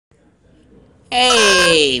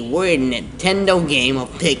Hey, we're in a Nintendo game of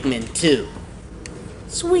Pikmin 2.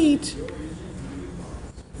 Sweet.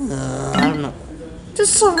 I don't know.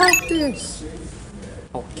 Just select this.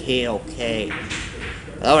 Okay.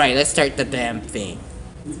 Alright, let's start the damn thing.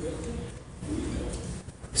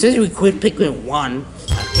 Since we quit Pikmin 1,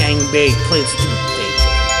 I can't even barely play this thing.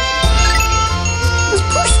 Let's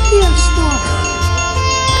push the damn stuff.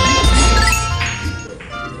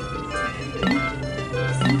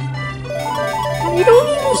 You don't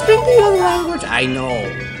even speak the other language. I know.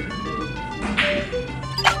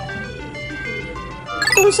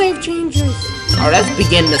 Don't save changes. Alright, let's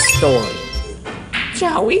begin the story.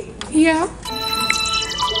 Shall we? Yeah.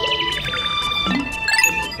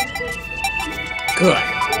 Good.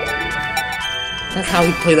 That's how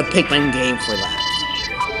we play the Pikmin game for that.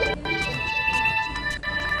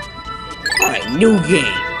 Alright, new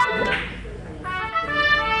game.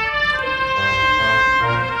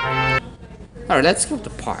 Alright, let's go to the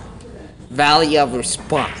park. Valley of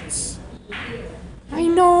Response. I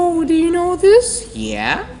know, do you know this?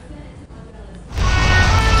 Yeah?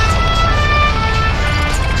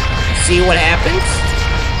 See what happens?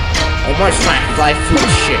 Oilmar's trying to fly through the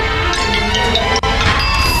ship.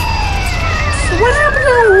 So what happened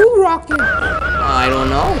to our Woo rocket? I don't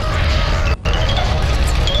know.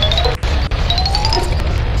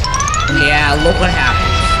 Yeah, look what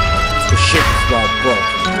happens. The ship is all broken.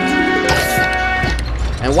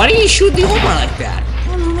 And why do you shoot the Oilmar like that? I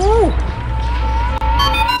don't know.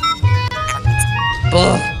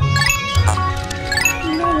 Ugh.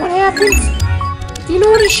 You know what happens? Do you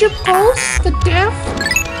know what the ship calls? The Death?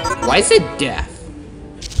 Why is it Death?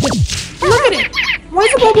 Look at it! Why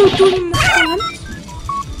is the bubble doing in the front?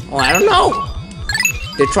 Oh, I don't know.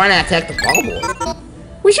 They're trying to attack the bubble.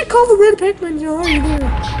 We should call the Red Pikmin. They're already there.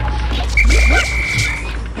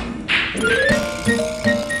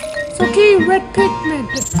 It's okay, Red Pikmin.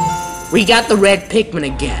 We got the Red Pikmin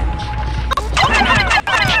again.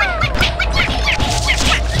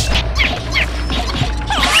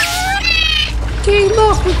 Okay,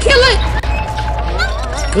 look, we kill it!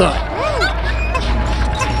 Good.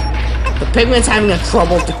 The Pikmin's having a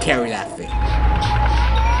trouble to carry that thing.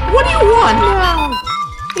 What do you want now?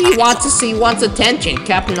 He wants attention,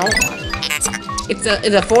 Captain Oilmar. It's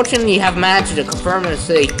unfortunate you have managed to confirm the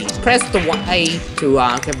safety. Press the Y to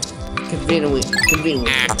convene with them.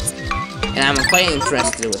 And I'm quite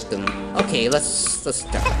interested with them. Okay, let's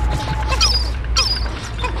start.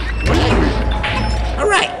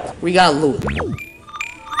 Alright, we got Louie.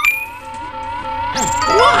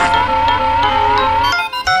 What?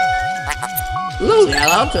 Louie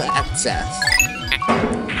allowed to access.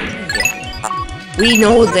 Yeah. We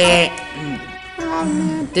know that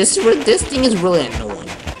this thing is really annoying.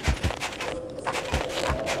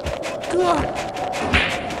 God.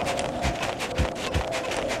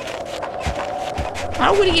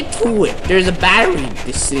 How would he get to it? There's a battery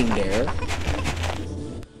just sitting there.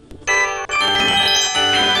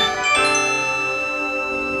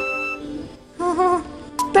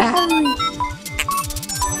 Battery.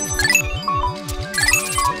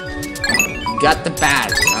 Got the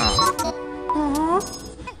battery, huh?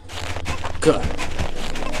 Good.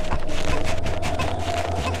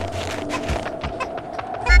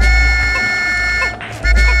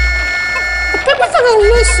 The Pikmin's not gonna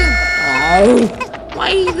listen. Oh, why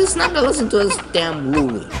is not gonna listen to this damn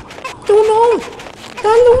Louie? Don't know.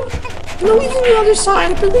 That Louie's on the other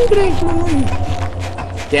side. The Pikmin can ignore you.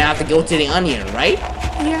 They have to go to the onion, right?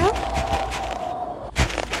 Yeah.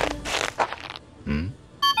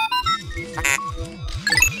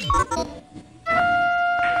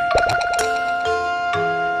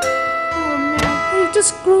 Oh man, we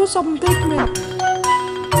just grew some Pikmin.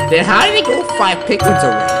 Then how did they grow 5 Pikmins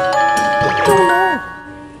already? I don't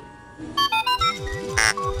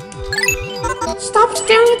know. Stop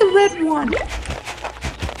staring at the red one.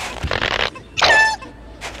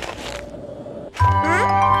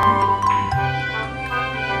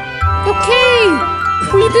 Okay!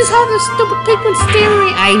 We just have the stupid Pikmin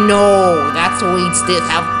staring. I know! That's why he did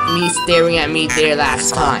have me staring at me there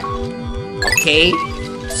last time. Okay?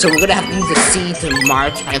 So we're gonna have to use the C to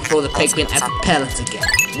march and throw the Pikmin at the pellets again.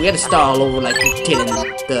 We gotta start all over like we did in the,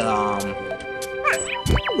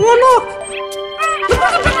 Oh look! Look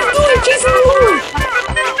what the Pikmin's doing! Chasing Louie!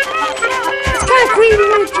 It's kinda creepy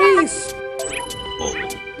when it chase.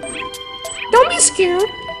 Don't be scared.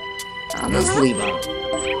 I'll just leave him.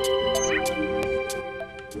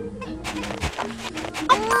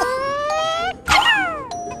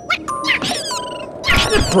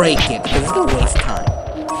 Break it, because it's gonna waste time.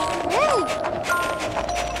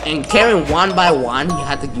 And carrying one by one, you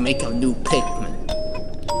have to make a new Pikmin.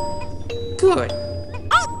 Good.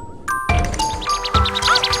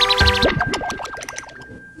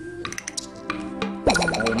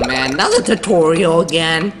 Oh man, another tutorial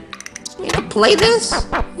again. You gonna play this?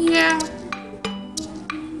 Yeah.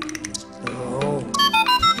 Oh.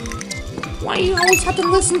 Why do you always have to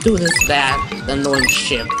listen to this bad, annoying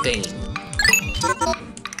ship thing?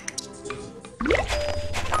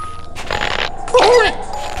 Pull it!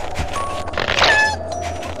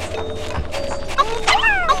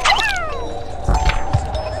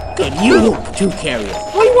 Good, you two carry it.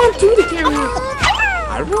 Why do you want two to carry it?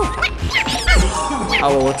 I don't know. Oh,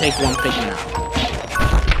 well, we'll take one Pikmin out.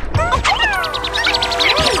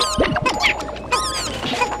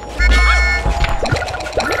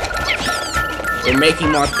 We're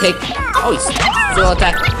making more Pikmin. Oh, he's still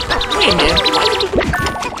attacking. Wait a minute. Why did you...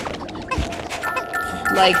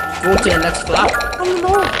 Like, go to the next flower? I don't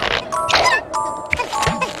know.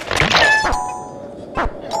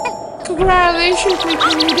 Congratulations,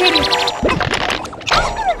 Pikmin, you did it.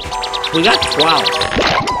 We got 12.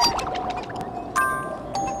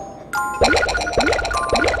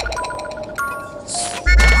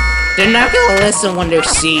 They're not gonna listen when they're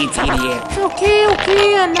seeds, idiot.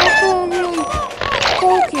 Okay, I'm not gonna really...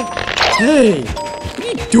 Okay. Hey, what are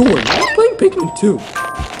you doing? I'm playing Pikmin 2.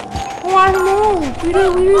 Oh, I don't know.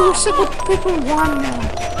 We're sick with Pikmin 1 now.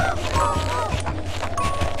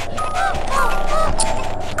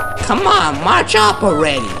 Come on, march up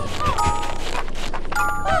already.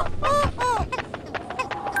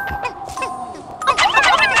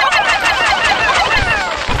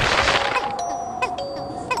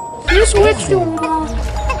 Here's what you're doing.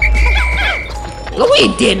 Look what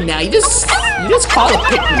you did now. You just call a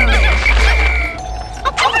Pikmin.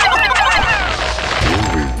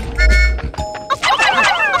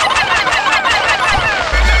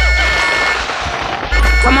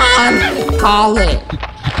 Come on, call it.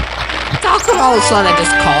 How come all of a sudden I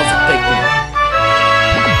just calls a Pikmin?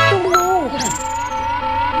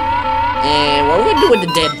 And what are we gonna do with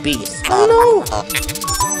the dead beast? I don't know.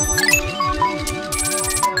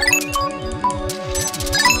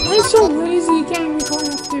 I'm so lazy, you can't even go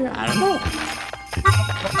up there. I don't know.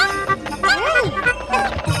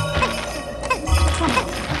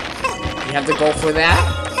 You have to go for that?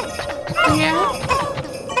 Yeah.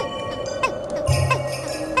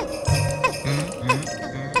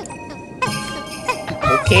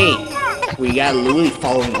 Okay, we got Louie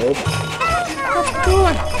following over. That's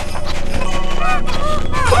good.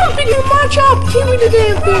 Come on, Pikmin, march up! Give me the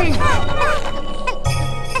damn thing!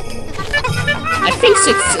 I think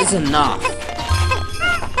 6 is enough.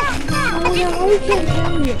 Oh yeah, we can't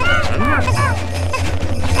carry it.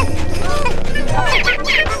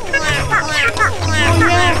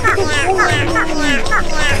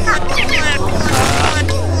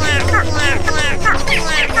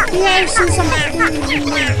 Yeah, I see something.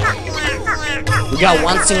 We got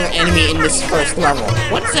one single enemy in this first level.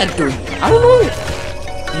 What's that doing? I don't know.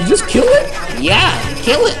 You just kill it? Yeah,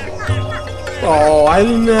 kill it. Oh, I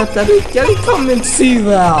didn't come and see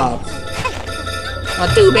that.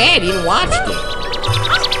 Well, too bad, you didn't watch it.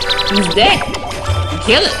 He's dead. You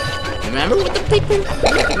kill it. Remember with the Pikmin?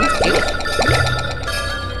 Kill it.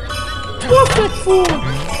 Perfect fool.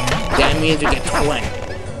 That means we get 20.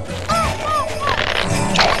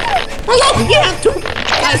 Oh look, we get out two.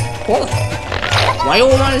 Guys, pull it. Why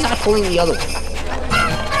Oilmar is not pulling the other one?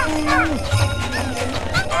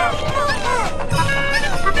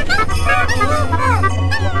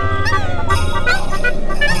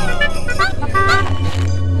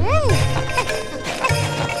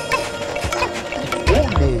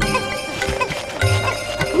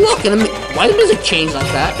 Look, why the music change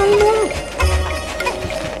like that? I don't know.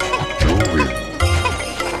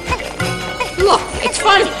 Look, it's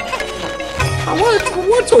funny.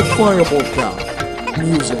 What's so funny about that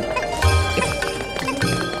music?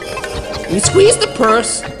 We squeeze the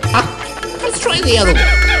purse. Let's try the other one.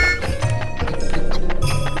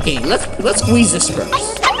 Okay, let's squeeze this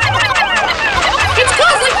purse. It's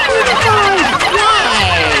causing time. Why?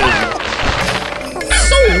 That's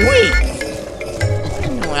so weak.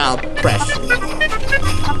 Well, pressure.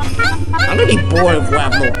 I'm gonna be bored if we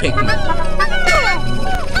have no Pikmin.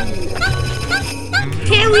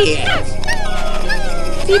 Carry it.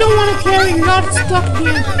 If you don't want to carry, you're not stuck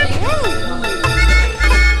here.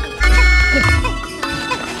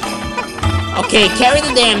 Okay, carry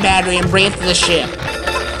the damn battery and bring it to the ship.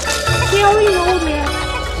 Yeah, we know that.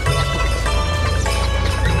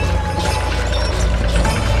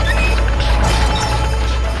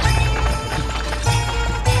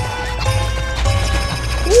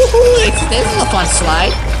 Woohoo! This is a fun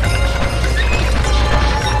slide.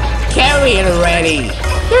 Carry it already.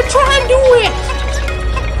 They're trying to do it!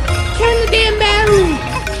 Turn the damn battery!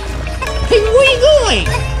 Hey, where are you going?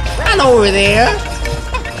 Not over there!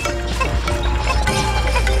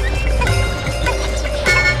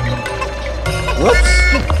 Whoops!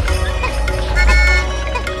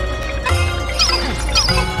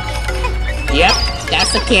 Yep,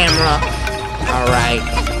 that's the camera. Alright.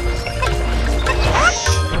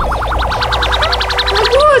 Oh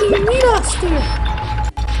god, you need us there!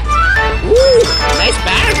 Ooh, nice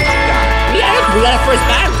battery. We got our first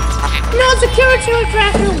battery. No, it's a character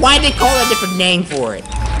tracker. Why'd they call a different name for it?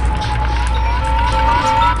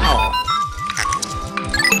 Oh.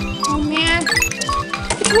 Oh man.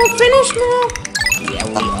 We're finished now? Yeah,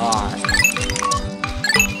 we are.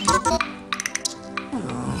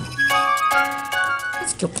 Oh.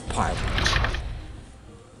 Let's kill the part.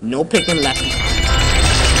 No Pikmin left.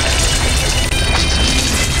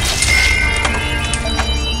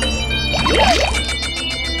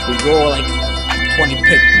 We go like 20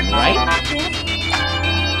 Pikmin, right? Yeah.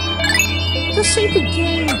 This ain't the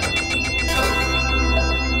game.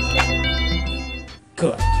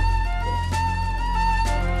 Good.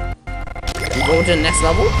 We go to the next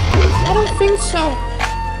level? I don't think so.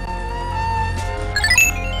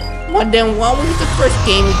 Well then, why was the first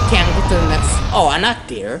game we can't go to the next? Oh, I'm not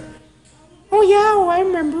there. Oh yeah, I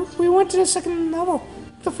remember. We went to the second level.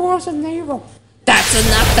 The Forest of Navel. That's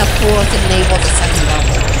not the Forest of Navel, the second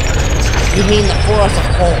level. You mean the Forest of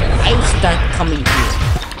Home. I would start coming here.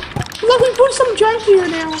 Look, we put some junk here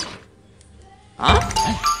now. Huh?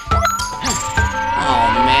 Oh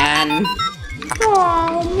man.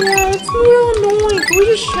 Oh man, it's real annoying. Can we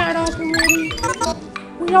just shut up already?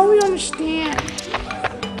 We always understand.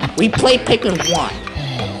 We play Pikmin 1.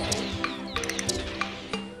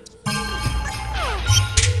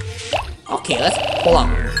 Okay, let's pull up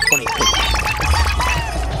 20 Pikmin.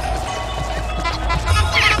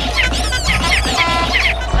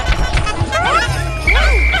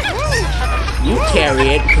 You carry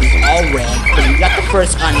it, because it's all red, because you got the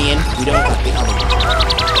first onion, we don't got the other one.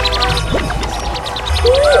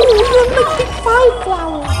 Ooh, we got the big fire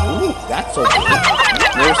flower. Ooh, that's so big.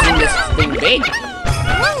 Never seen this thing big.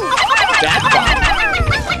 That bomb.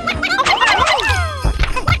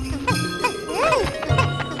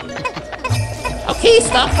 Okay,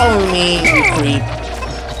 stop following me, you creep.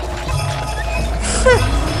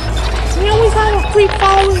 We always have a creep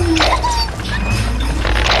following you.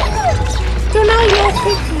 They're not your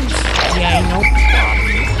Pikmin. Yeah, I know.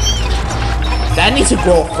 That needs to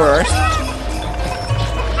grow first.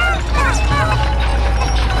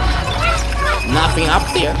 Nothing up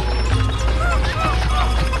there.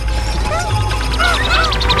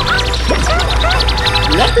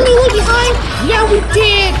 Left me behind? Yeah, we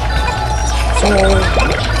did. So,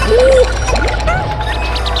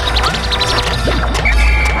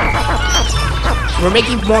 we're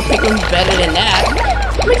making more Pikmin better than that.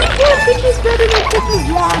 Making more Pikmin better than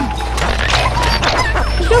Pikmin 1.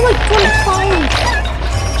 We got like 25.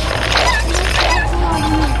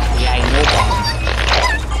 Yeah, I know that.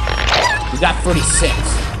 We got 36.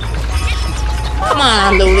 Come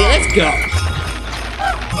on, Louie, let's go.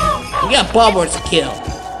 We got bubbles to kill.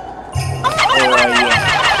 Oh, yeah.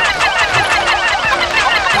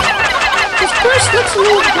 This first looks a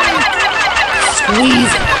little good.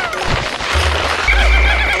 Squeeze it.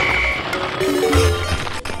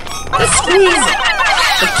 Let's squeeze it.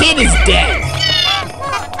 The kid is dead.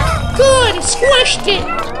 Good, squished it.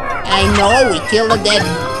 I know, we killed the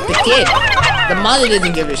kid. The mother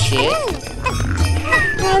doesn't give a shit.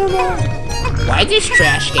 I don't know. Why this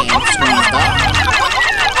trash can squeezed up?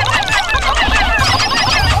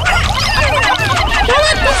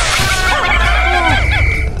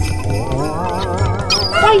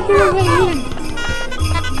 Right here.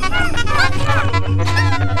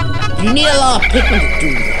 You need a lot of Pikmin to do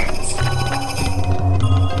that.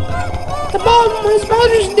 His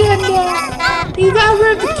mother's dead now. He got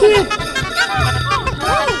rid of the kid.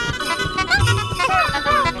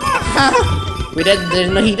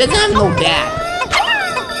 He doesn't have no dad.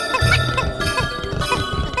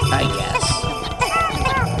 I guess.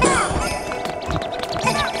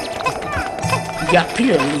 You got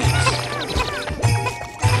pure leaves.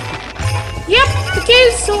 Yep, the kid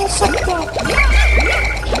is all sucked up.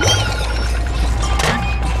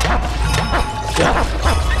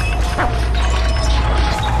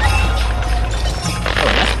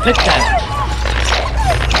 Pick that.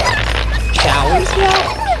 Shall we? Yeah.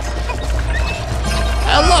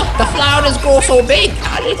 Oh look, the flowers grow so big.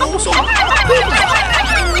 How did they grow so big?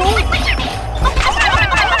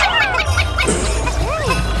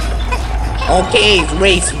 Okay, it's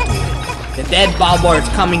racing. The dead bobber is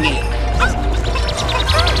coming in.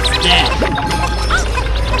 dead.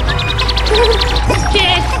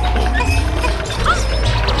 Dead.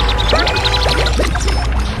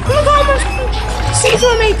 Look how much seeds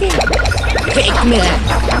we're making. Pikmin.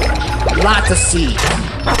 Lots of seeds.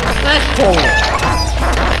 Let's pull it.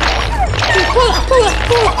 Pull it, pull it,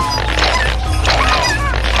 pull it.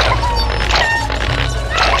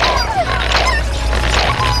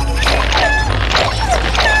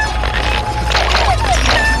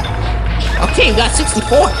 Okay, we got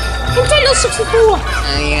 64. Nintendo 64.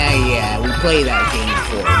 Yeah, we played that game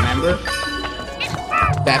before, remember?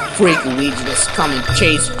 That freak Luigi just come and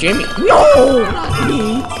chase Jimmy. No, not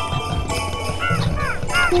me.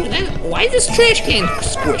 Why is this trash can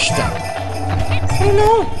squished up? I don't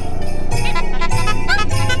know.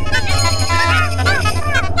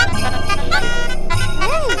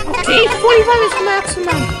 Okay, 45 is the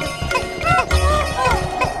maximum.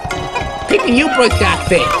 Pikmin, you broke that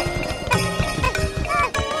thing.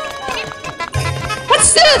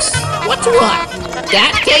 What's this? What's what?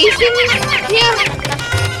 That cave thingy? Yeah.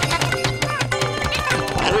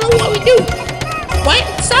 I don't know what we do. What?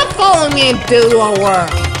 Stop following me and do our work.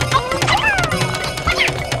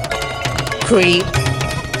 Creep.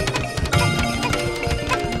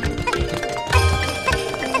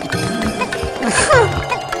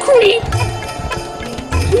 Creep.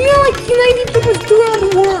 You're like 90 people do all the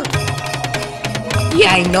work.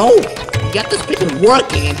 Yeah, I know. You got this people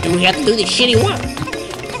working and we have to do this shitty work.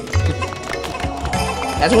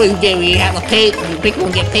 That's what we do. We have to pay. People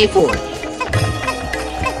will get paid for it.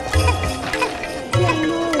 Yeah, I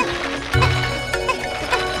know.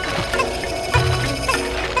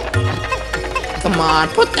 Come on,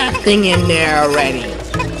 put that thing in there already.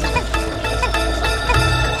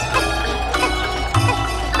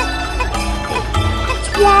 It's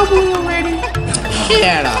wobbling already.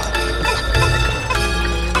 Shut up.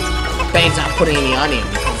 Thanks not putting any onion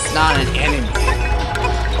because it's not an enemy.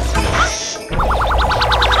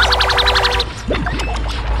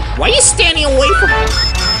 Why are you standing away from me?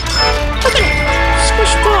 Look at it!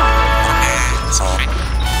 Squished off!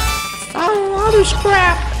 Oh, all this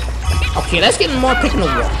crap! Okay, let's get more Pikmin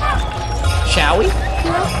water. Shall we?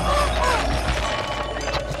 Yeah.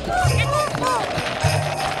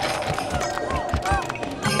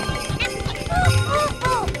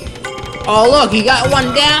 Oh look, he got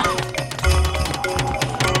one down!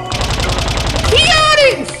 He got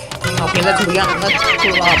it! Okay, let's pull out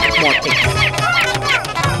more Pikmin.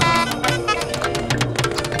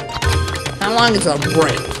 How long is our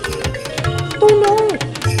break? Oh no!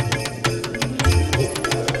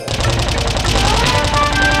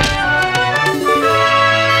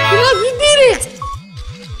 Look, he did it!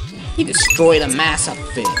 He destroyed a massive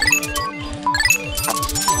thing.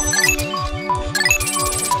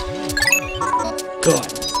 Good.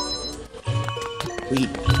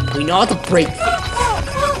 We know how to break things.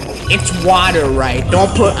 It's water, right? I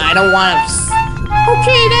don't want to...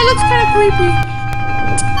 Okay, that looks kind of creepy.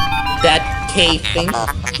 That cave thing?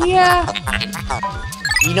 Yeah.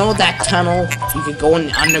 You know that tunnel? You could go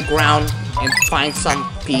in underground and find some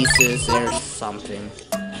pieces or something.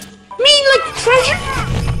 Mean like treasure?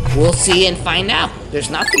 We'll see and find out. There's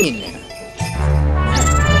nothing in there.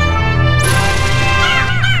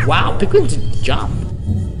 Wow, Pikmin did jump.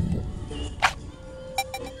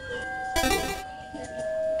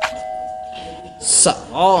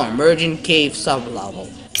 Oh, emergent cave sublevel.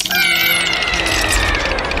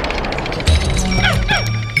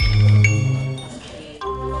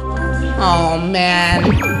 Oh man,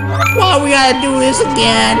 why we gotta do this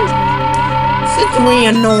again? It's really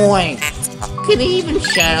annoying. Can he even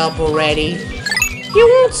shut up already? He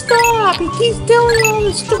won't stop. He keeps telling all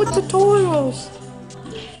the stupid tutorials.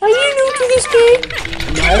 Are you new to this game?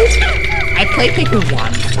 No, I played Pikmin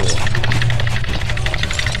 1 before.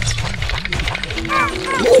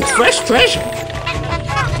 Ooh, fresh treasure.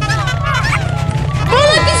 Oh,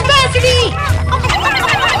 look, this battery!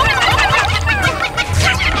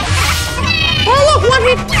 Oh, look, one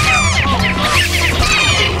hit!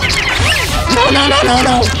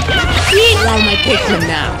 No. He ain't one of my Pikmin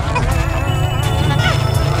now.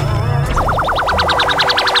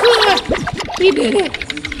 He did it.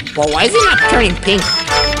 Well, why is he not turning pink? I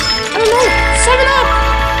don't know. 7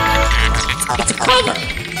 Up! It's a cover.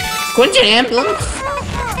 Couldn't you ambulance?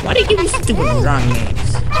 Why do you give me stupid wrong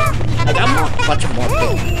names? I got a bunch of more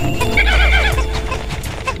things.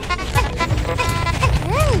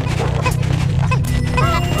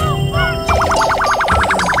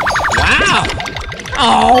 Wow!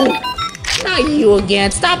 Oh! Not you again.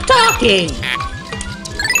 Stop talking!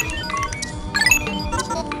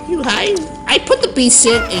 I put the beast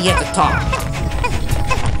in and you have to talk.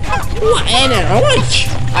 Ooh, and an orange!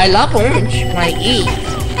 I love orange when I eat.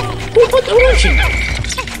 Who put orange in there?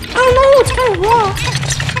 I don't know, it's kind of raw.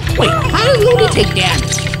 Wait, how does Louie take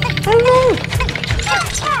damage? I don't know.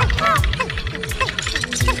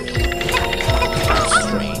 That's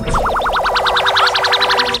strange.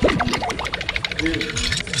 Dude,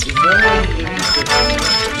 there's no way you can do 15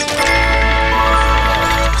 minutes.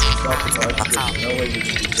 Stop the podcast. There's no way you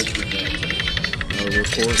can do 15 minutes. No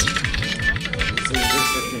recording. So you did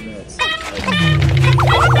 15 minutes.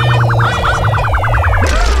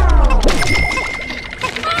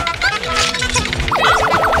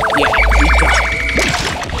 Yeah, we got it.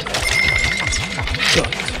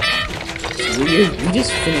 Good. We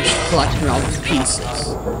just finished collecting all the pieces.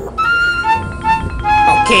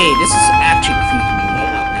 Okay, this is actually creeping me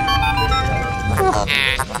out.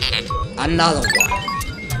 Another one.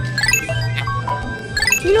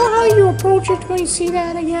 Do you know how you approach it when you see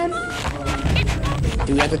that again?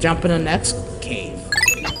 Do we have to jump in the next cave?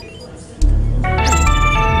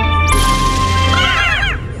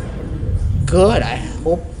 Good, I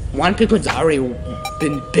hope one Pikmin's already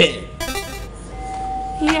been bitten.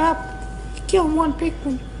 Yep, killed one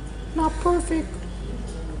Pikmin. Not perfect.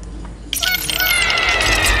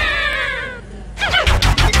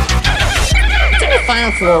 It's on the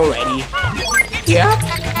final floor already. Yep.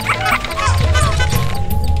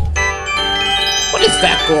 What is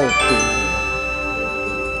that girl doing?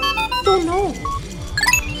 Don't know.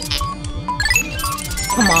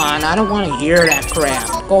 Come on, I don't want to hear that crap.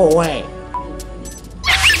 Go away.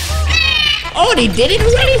 Oh, they did it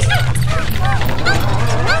already?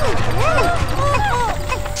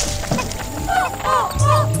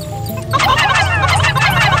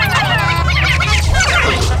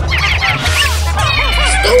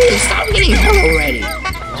 Dude, stop getting hurt already.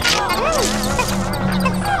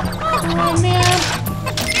 Oh, man.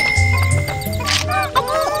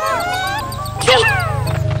 Kill.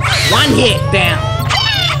 One hit, bam.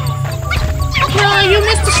 No, you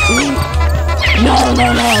missed the screen. No.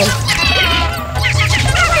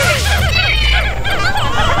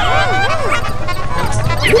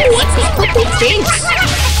 Ooh, what's this purple things?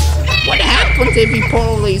 What happens if you pour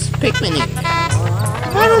all these Pikmin in?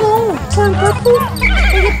 I don't know. Turn purple?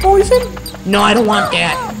 Is it poison? No, I don't want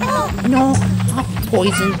that. No, not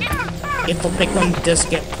poison. If the Pikmin does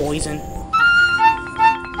get poison.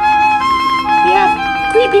 Yeah,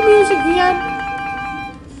 creepy music again.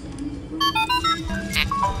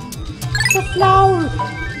 The flower.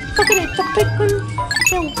 Look at it, the Pikmin.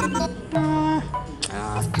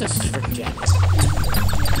 Just forget it.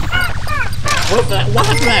 What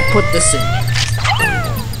if I put this in there?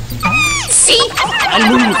 See? I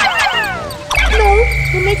lose. No,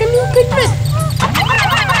 you make a new Pikmin.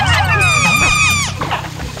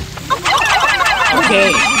 Okay,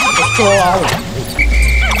 let's throw all of them.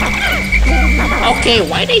 Okay,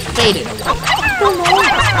 why they faded away? I don't know.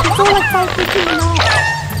 I feel like 5 Pikmin now.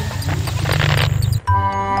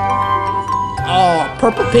 Oh,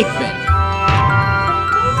 purple Pikmin.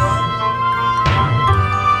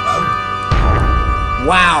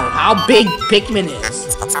 Wow, how big Pikmin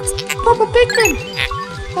is. Purple Pikmin!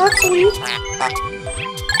 That's sweet.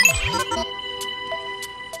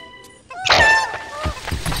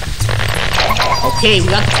 Okay, we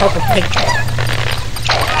got the purple Pikmin.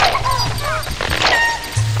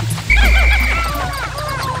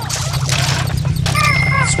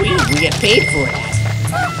 Sweet, we get paid for it.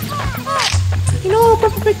 You know,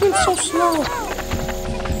 purple Pikmin's so slow.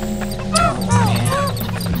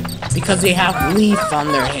 Because they have leaf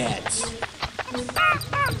on their heads.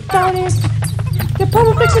 Darn it. The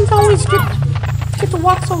purple Pikmins always get to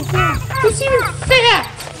walk so good. It's even fat!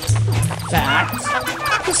 Fat?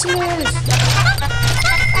 Yes, it is.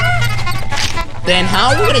 Then how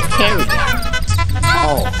are we gonna carry that?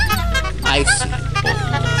 Oh, I see.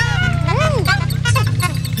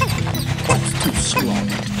 That's too slow.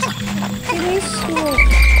 It is slow.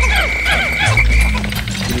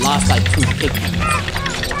 We lost like 2 Pikmin.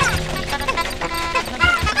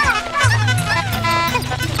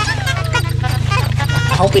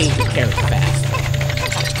 Hoping he can carry it fast.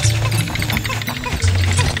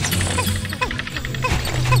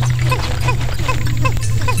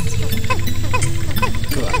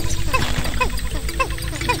 Good.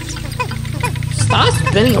 Stop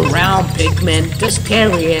spinning around, Pikmin. Just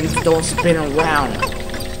carry it and don't spin around.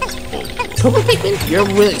 Purple Pikmin, you're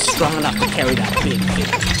really strong enough to carry that big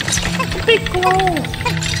Pikmin. Big glow.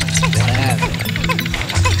 Whatever.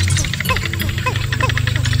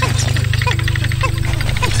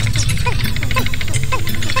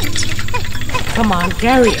 Come on,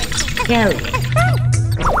 carry it. Carry it.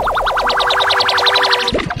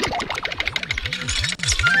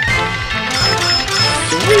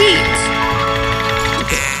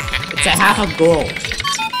 It's a half a gold.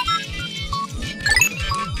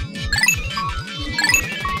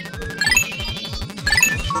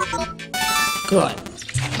 Good.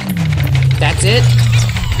 That's it?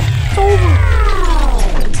 It's over.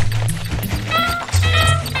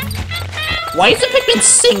 Why is the Pikmin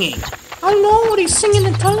singing? I don't know, he's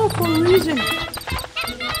singing the title for a reason.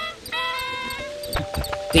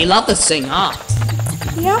 They love to sing, huh?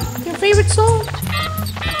 Yep, their favorite song.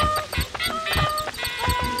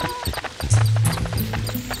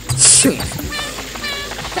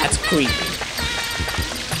 That's creepy.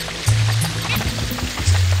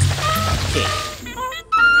 Okay.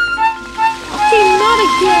 Okay, not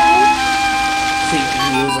again. Creepy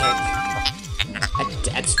music.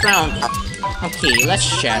 That's drowning. Okay, let's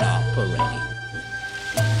shut up already.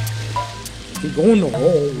 You're going to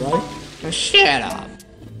hole, right? Now shut up.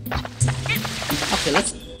 Okay,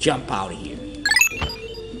 let's jump out of here.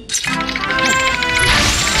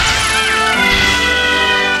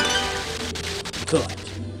 Good.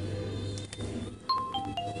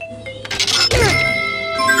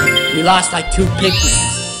 We lost like 2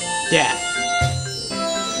 Pikmins. Death.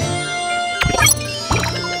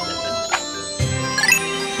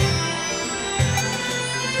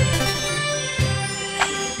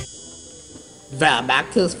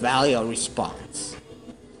 Back to this valley of response.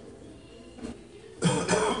 Oh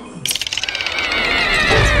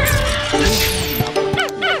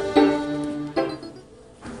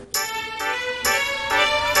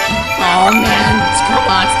man, come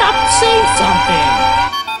on, stop saying something.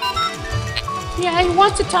 Yeah, he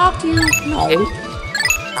wants to talk to you. No.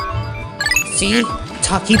 See?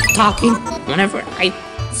 Keep talking whenever I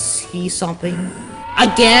see something.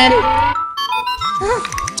 Again?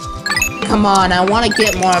 Come on, I want to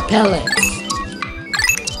get more pellets.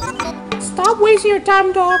 Stop wasting your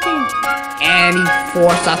time talking. And he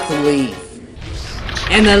forced us to leave.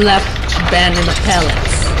 And then left abandoned the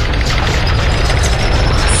pellets.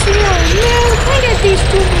 Yeah, we can't get these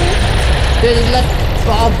 2 here. There's a left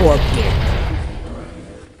ball board here.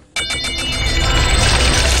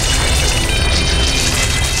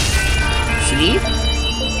 See?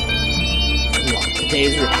 Look,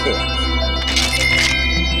 today's report.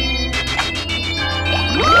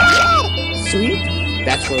 Sweet?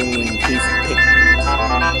 That's where we increase the Pikmin.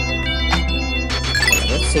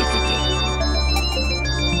 Let's save the game.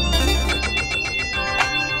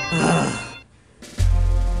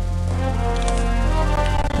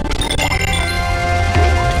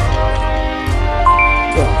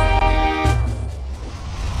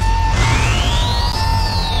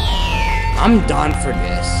 I'm done for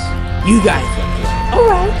this. You guys can play.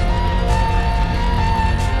 Alright.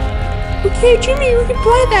 Okay, Jimmy, we can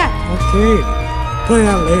play that. Okay. Play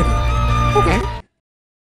that later. Okay.